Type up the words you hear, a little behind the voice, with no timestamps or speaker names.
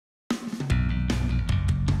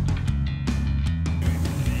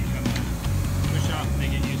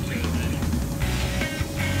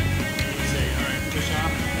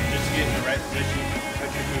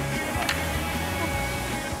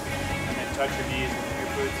should be using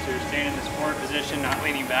your boots to stand in this forward position, not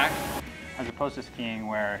leaning back. As opposed to skiing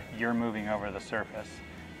where you're moving over the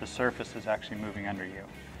surface is actually moving under you,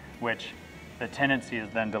 which the tendency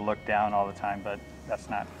is then to look down all the time, but that's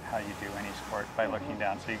not how you do any sport, by looking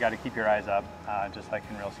down. So you got to keep your eyes up, just like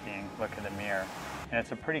in real skiing, look in the mirror. And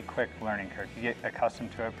it's a pretty quick learning curve. You get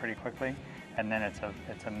accustomed to it pretty quickly, and then it's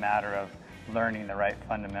a matter of learning the right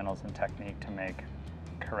fundamentals and technique to make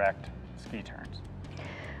correct ski turns.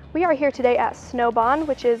 We are here today at Snobahn,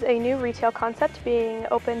 which is a new retail concept being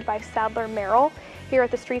opened by Sadler Merrill here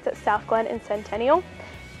at the streets at South Glen and Centennial.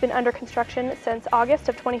 It's been under construction since August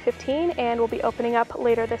of 2015 and will be opening up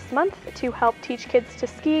later this month to help teach kids to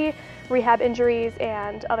ski, rehab injuries,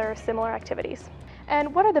 and other similar activities.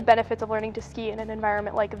 And what are the benefits of learning to ski in an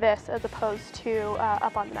environment like this as opposed to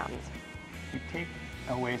up on the mountains? You take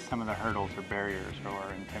away some of the hurdles or barriers or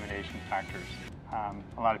intimidation factors.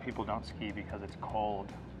 A lot of people don't ski because it's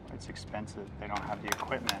cold, it's expensive, they don't have the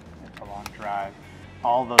equipment, it's a long drive.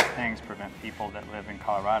 All those things prevent people that live in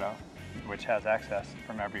Colorado, which has access,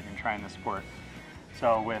 from ever even trying the sport.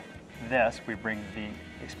 So with this, we bring the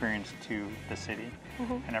experience to the city,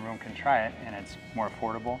 and everyone can try it, and it's more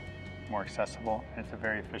affordable, more accessible, and it's a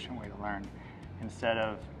very efficient way to learn. Instead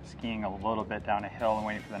of skiing a little bit down a hill and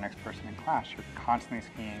waiting for the next person in class, you're constantly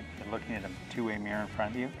skiing, you're looking at a two-way mirror in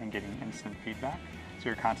front of you and getting instant feedback, so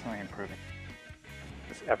you're constantly improving.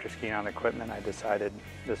 After skiing on equipment, I decided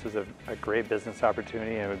this was a great business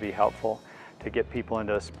opportunity and it would be helpful to get people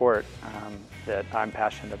into a sport that I'm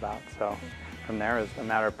passionate about. So from there, it was a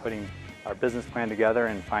matter of putting our business plan together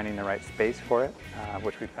and finding the right space for it,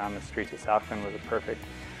 which we found the streets at South Glen was a perfect.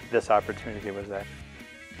 This opportunity was there.